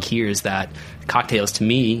we're doing here is that cocktails, to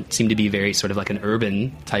me, seem to be very sort of like an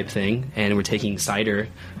urban type thing, and we're taking cider,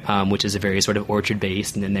 which is a very sort of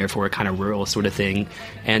orchard-based and then therefore a kind of rural sort of thing,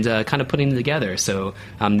 and kind of putting them together. So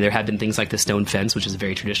there have been things like the Stone Fence, which is a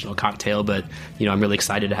very traditional cocktail, but, I'm really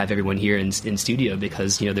excited to have everyone here in studio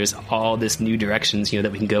because, there's all this new directions, that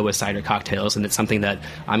we can go with cider cocktails, and it's something that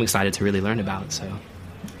I'm excited to really learn about. So,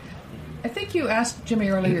 I think you asked Jimmy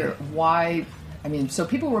earlier why. So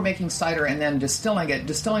people were making cider and then distilling it.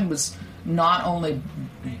 Distilling was not only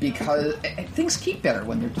because things keep better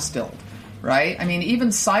when they're distilled, right?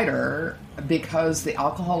 Even cider, because the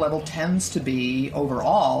alcohol level tends to be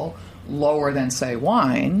overall lower than, say,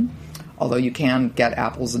 wine. Although you can get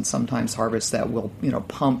apples and sometimes harvest that will,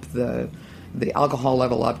 pump the alcohol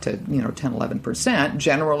level up to 10-11%.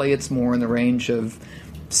 Generally, it's more in the range of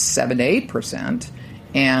 7 to 8%,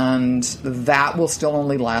 and that will still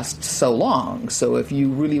only last so long. So if you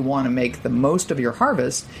really want to make the most of your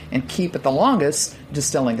harvest and keep it the longest,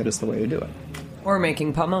 distilling it is the way to do it. Or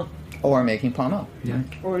making pommeau. Yeah.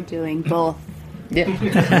 Or doing both.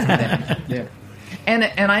 Yeah. Yeah. And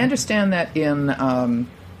I understand that in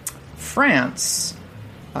France,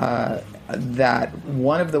 that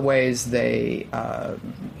one of the ways they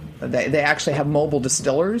actually have mobile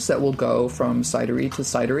distillers that will go from cidery to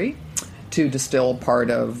cidery to distill part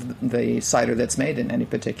of the cider that's made in any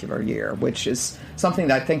particular year, which is something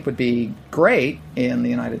that I think would be great in the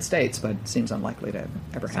United States, but seems unlikely to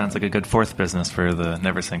ever happen. Sounds like a good fourth business for the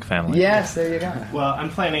Neversink family. Yes, there you go. Well, I'm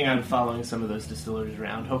planning on following some of those distillers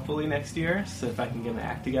around, hopefully next year, so if I can get my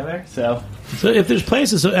act together. So if there's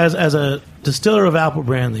places, as a distiller of apple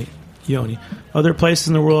brandy, Yoni, are there places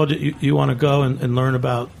in the world that you want to go and learn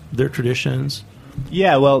about their traditions?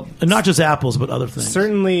 Yeah, well... And not just apples, but other things.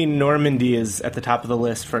 Certainly Normandy is at the top of the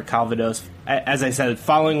list for Calvados. As I said,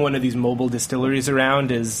 following one of these mobile distilleries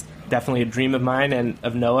around is definitely a dream of mine and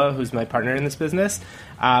of Noah, who's my partner in this business.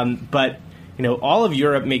 But, all of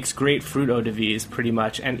Europe makes great fruit eau de vie, pretty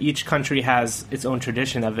much, and each country has its own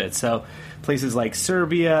tradition of it. So places like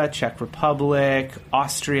Serbia, Czech Republic,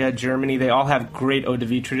 Austria, Germany, they all have great eau de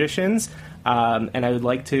vie traditions. And I would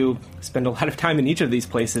like to spend a lot of time in each of these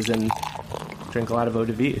places and drink a lot of eau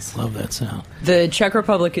de vies. Love that sound. The Czech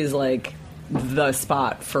Republic is like the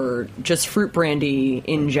spot for just fruit brandy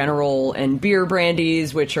in general and beer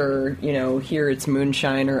brandies, which are, here it's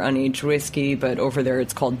moonshine or unaged whiskey, but over there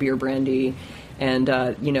it's called beer brandy. And,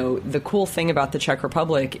 the cool thing about the Czech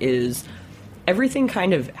Republic is everything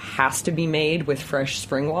kind of has to be made with fresh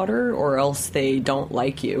spring water or else they don't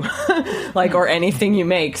like you, or anything you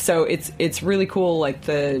make. So it's really cool, like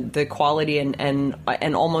the quality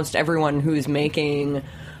and almost everyone who's making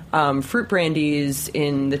fruit brandies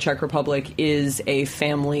in the Czech Republic is a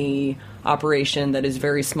family operation that is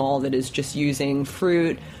very small, that is just using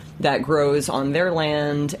fruit that grows on their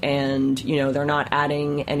land, and they're not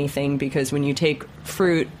adding anything, because when you take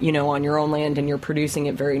fruit on your own land and you're producing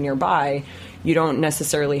it very nearby, you don't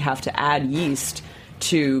necessarily have to add yeast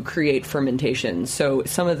to create fermentation. So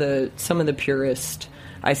some of the purest,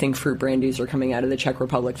 I think, fruit brandies are coming out of the Czech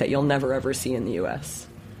Republic that you'll never ever see in the U.S.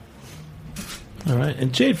 All right,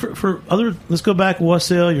 and Jade, for other, let's go back.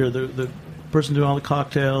 Wassail, you're the person doing all the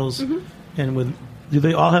cocktails, and do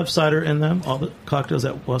they all have cider in them? All the cocktails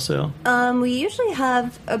at Wassail? We usually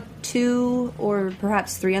have 2 or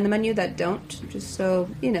perhaps 3 on the menu that don't, just so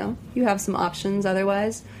you have some options.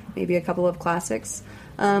 Otherwise, maybe a couple of classics.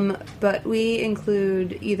 But we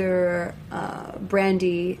include either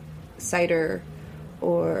brandy, cider,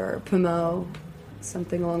 or pommeau,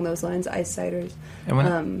 something along those lines. Ice ciders,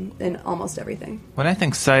 and almost everything. When I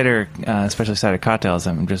think cider, especially cider cocktails,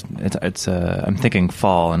 I'm thinking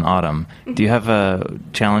fall and autumn. Do you have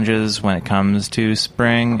challenges when it comes to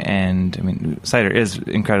spring? And I mean, cider is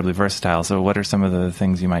incredibly versatile. So, what are some of the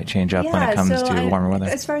things you might change up when it comes to warmer weather?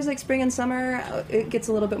 As far as like spring and summer, it gets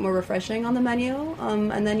a little bit more refreshing on the menu,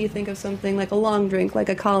 and then you think of something like a long drink, like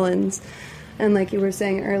a Collins, and like you were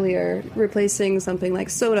saying earlier, replacing something like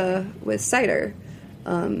soda with cider.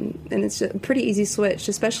 And it's a pretty easy switch,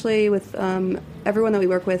 especially with everyone that we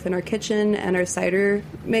work with in our kitchen and our cider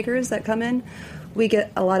makers that come in. We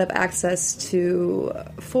get a lot of access to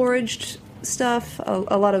foraged stuff,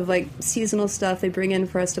 a lot of like seasonal stuff they bring in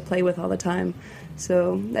for us to play with all the time.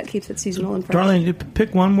 So that keeps it seasonal and fresh. Darlene, you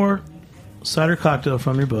pick one more cider cocktail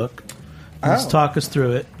from your book. Let's talk us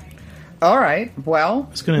through it. All right. Well,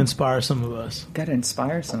 it's going to inspire some of us. Got to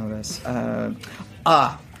inspire some of us.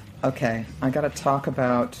 Okay, I got to talk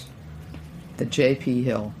about the J.P.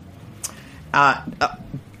 Hill.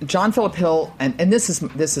 John Philip Hill, and this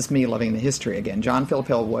is me loving the history again. John Philip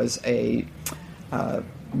Hill was a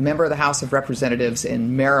member of the House of Representatives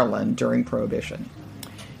in Maryland during Prohibition,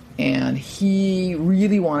 and he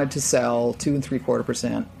really wanted to sell 2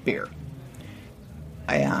 3/4% beer,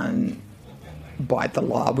 but the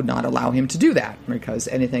law would not allow him to do that because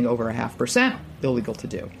anything over 0.5% illegal to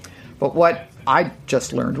do. But what I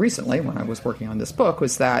just learned recently when I was working on this book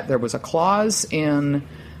was that there was a clause in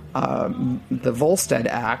the Volstead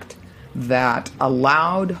Act that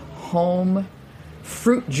allowed home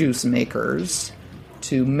fruit juice makers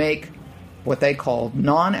to make what they called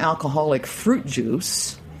non-alcoholic fruit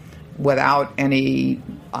juice without any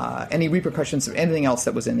repercussions of anything else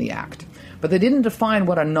that was in the act. But they didn't define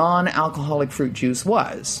what a non-alcoholic fruit juice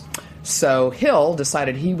was. So Hill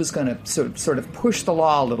decided he was going to sort of push the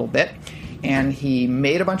law a little bit, and he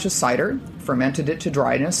made a bunch of cider, fermented it to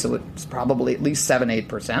dryness, so it's probably at least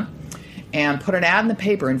 7-8%, and put an ad in the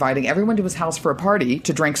paper inviting everyone to his house for a party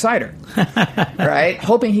to drink cider, right?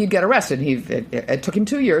 Hoping he'd get arrested. It took him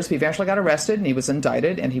 2 years, but he eventually got arrested, and he was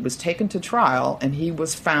indicted, and he was taken to trial, and he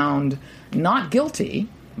was found not guilty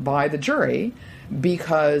by the jury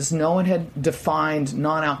because no one had defined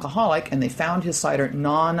non-alcoholic, and they found his cider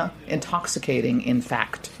non-intoxicating in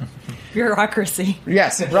fact. Bureaucracy.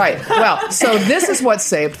 Yes, right. Well, so this is what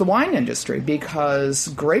saved the wine industry, because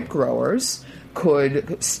grape growers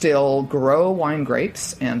could still grow wine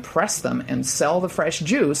grapes and press them and sell the fresh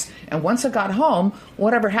juice, and once it got home,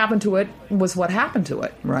 whatever happened to it was what happened to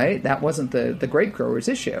it, right? That wasn't the grape growers'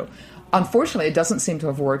 issue. Unfortunately, it doesn't seem to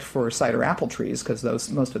have worked for cider apple trees because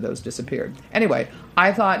most of those disappeared. Anyway,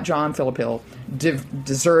 I thought John Philip Hill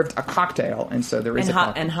deserved a cocktail, and so there is a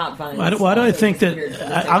cocktail. And hot vines. Why do I think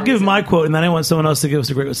that? I'll give my quote, and then I want someone else to give us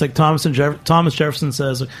a great. It's like Thomas Jefferson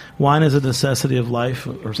says, "Wine is a necessity of life,"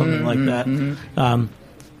 or something like that. Mm-hmm.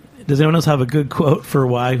 Does anyone else have a good quote for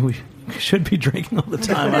why we should be drinking all the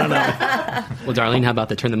time? I don't know. Well, Darlene, how about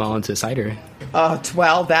the turn them all into cider?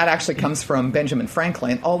 Well, that actually comes from Benjamin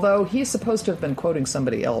Franklin, although he's supposed to have been quoting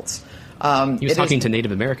somebody else. He was talking to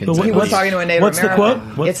Native Americans. He was talking to a Native American. What's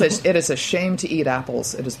the quote? It is a shame to eat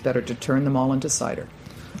apples. It is better to turn them all into cider.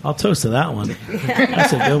 I'll toast to that one.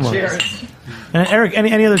 That's a good one. Cheers. And Eric,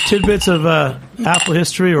 any other tidbits of apple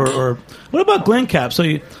history, or what about Glencap?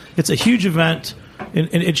 So it's a huge event. And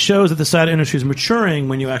it shows that the cider industry is maturing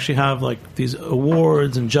when you actually have like these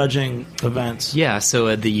awards and judging events. Yeah,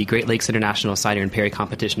 so the Great Lakes International Cider and Perry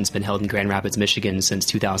Competition has been held in Grand Rapids, Michigan since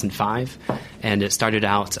 2005. And it started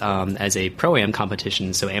out as a pro-am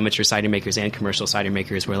competition, so amateur cider makers and commercial cider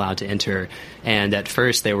makers were allowed to enter. And at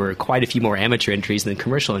first there were quite a few more amateur entries than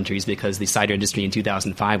commercial entries because the cider industry in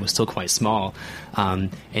 2005 was still quite small.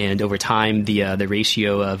 And over time, the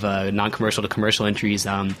ratio of non-commercial to commercial entries,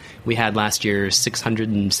 we had last year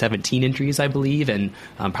 617 entries, I believe, and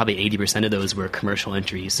probably 80% of those were commercial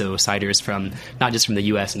entries. So ciders from not just from the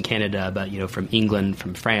U.S. and Canada, but from England,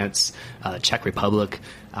 from France, Czech Republic.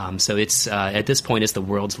 So it's at this point it's the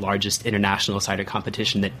world's largest international cider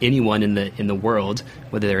competition that anyone in the world,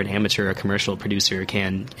 whether they're an amateur or commercial producer,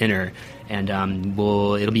 can enter. And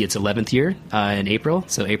it'll be its 11th year in April,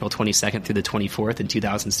 so April 22nd through the 24th in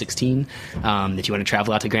 2016. If you want to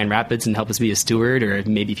travel out to Grand Rapids and help us be a steward, or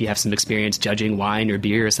maybe if you have some experience judging wine or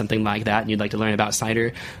beer or something like that, and you'd like to learn about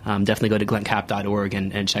cider, definitely go to glencap.org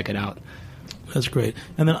and check it out. That's great.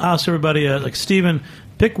 And then I'll ask everybody, like Stephen,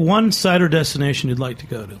 pick one cider destination you'd like to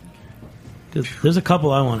go to. There's a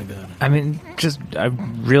couple I want to go to. I mean, I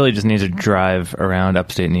really just need to drive around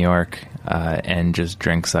upstate New York. and just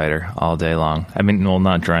drink cider all day long. I mean, well,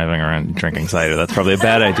 not driving around drinking cider. That's probably a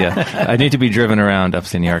bad idea. I need to be driven around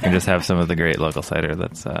upstate New York and just have some of the great local cider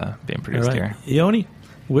that's being produced here. Yoni,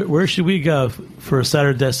 where should we go for a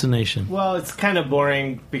cider destination? Well, it's kind of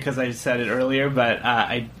boring because I said it earlier, but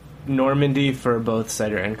Normandy for both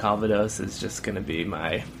cider and Calvados is just going to be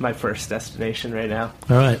my first destination right now.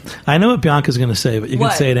 All right. I know what Bianca's going to say, but you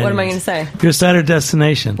can say it anyway. What am I going to say? Your cider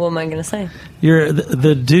destination. What am I going to say? You're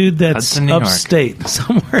the dude that's upstate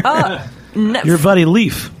somewhere. No. Your buddy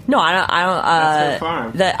Leaf. No, I don't. That's her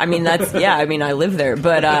farm. I live there,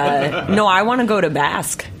 but no, I want to go to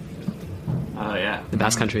Basque. Oh, yeah. The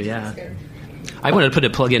Basque Country, yeah. I wanted to put a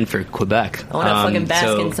plug in for Quebec. I want to fucking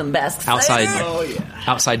bask in some Basque cider.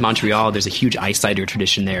 Outside Montreal, there's a huge ice cider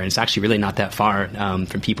tradition there, and it's actually really not that far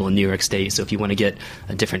from people in New York State. So if you want to get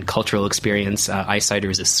a different cultural experience, ice cider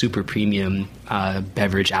is a super premium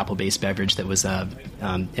beverage, apple-based beverage that was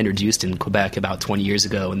introduced in Quebec about 20 years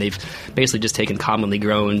ago, and they've basically just taken commonly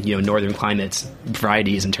grown, northern climate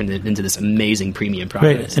varieties and turned it into this amazing premium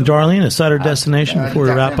product. Great. And Darlene, a cider destination before we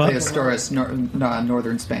wrap up? Asturias,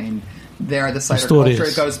 northern Spain. There, the cider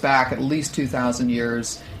culture goes back at least 2,000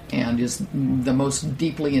 years and is the most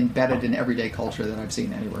deeply embedded in everyday culture that I've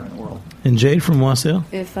seen anywhere in the world. And Jade from Wassail?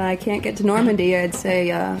 If I can't get to Normandy, I'd say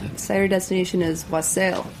cider destination is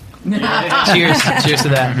Wassail. Cheers to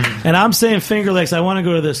that. And I'm saying Finger Lakes. I want to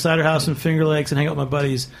go to the cider house in Finger Lakes and hang out with my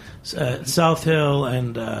buddies South Hill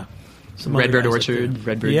and some Redbird Orchard.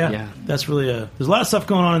 Redbird, yeah. That's really there's a lot of stuff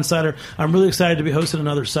going on in cider. I'm really excited to be hosting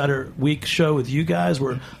another Cider Week show with you guys.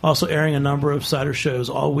 We're also airing a number of cider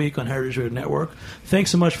shows all week on Heritage Radio Network.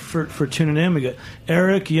 Thanks so much for tuning in. We got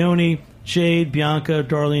Eric, Yoni, Jade, Bianca,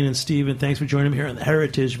 Darlene, and Steven. Thanks for joining me here on the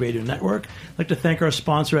Heritage Radio Network. I'd like to thank our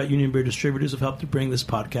sponsor at Union Beer Distributors who have helped to bring this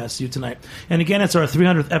podcast to you tonight. And again, it's our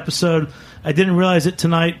 300th episode. I didn't realize it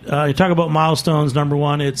tonight. You talk about milestones. Number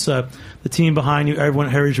one, it's the team behind you, everyone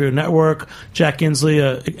at Heritage Radio Network, Jack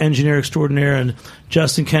Inslee, engineer extraordinaire, and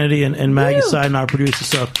Justin Kennedy and Maggie Seiden, our producer.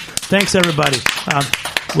 So thanks, everybody.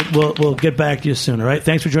 We'll get back to you soon, all right?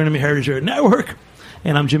 Thanks for joining me, Heritage Radio Network.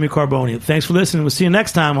 And I'm Jimmy Carboni. Thanks for listening. We'll see you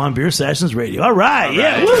next time on Beer Sessions Radio. All right.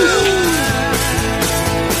 Yeah. Woo!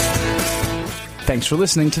 Thanks for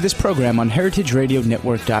listening to this program on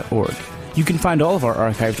heritageradionetwork.org. You can find all of our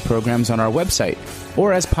archived programs on our website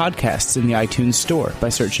or as podcasts in the iTunes Store by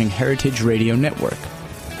searching Heritage Radio Network.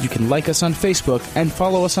 You can like us on Facebook and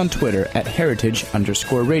follow us on Twitter at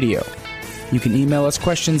 @heritage_radio. You can email us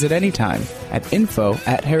questions at any time at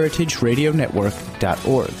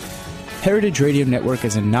info@heritageradionetwork.org. Heritage Radio Network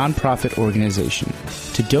is a non-profit organization.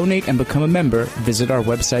 To donate and become a member, visit our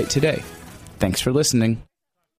website today. Thanks for listening.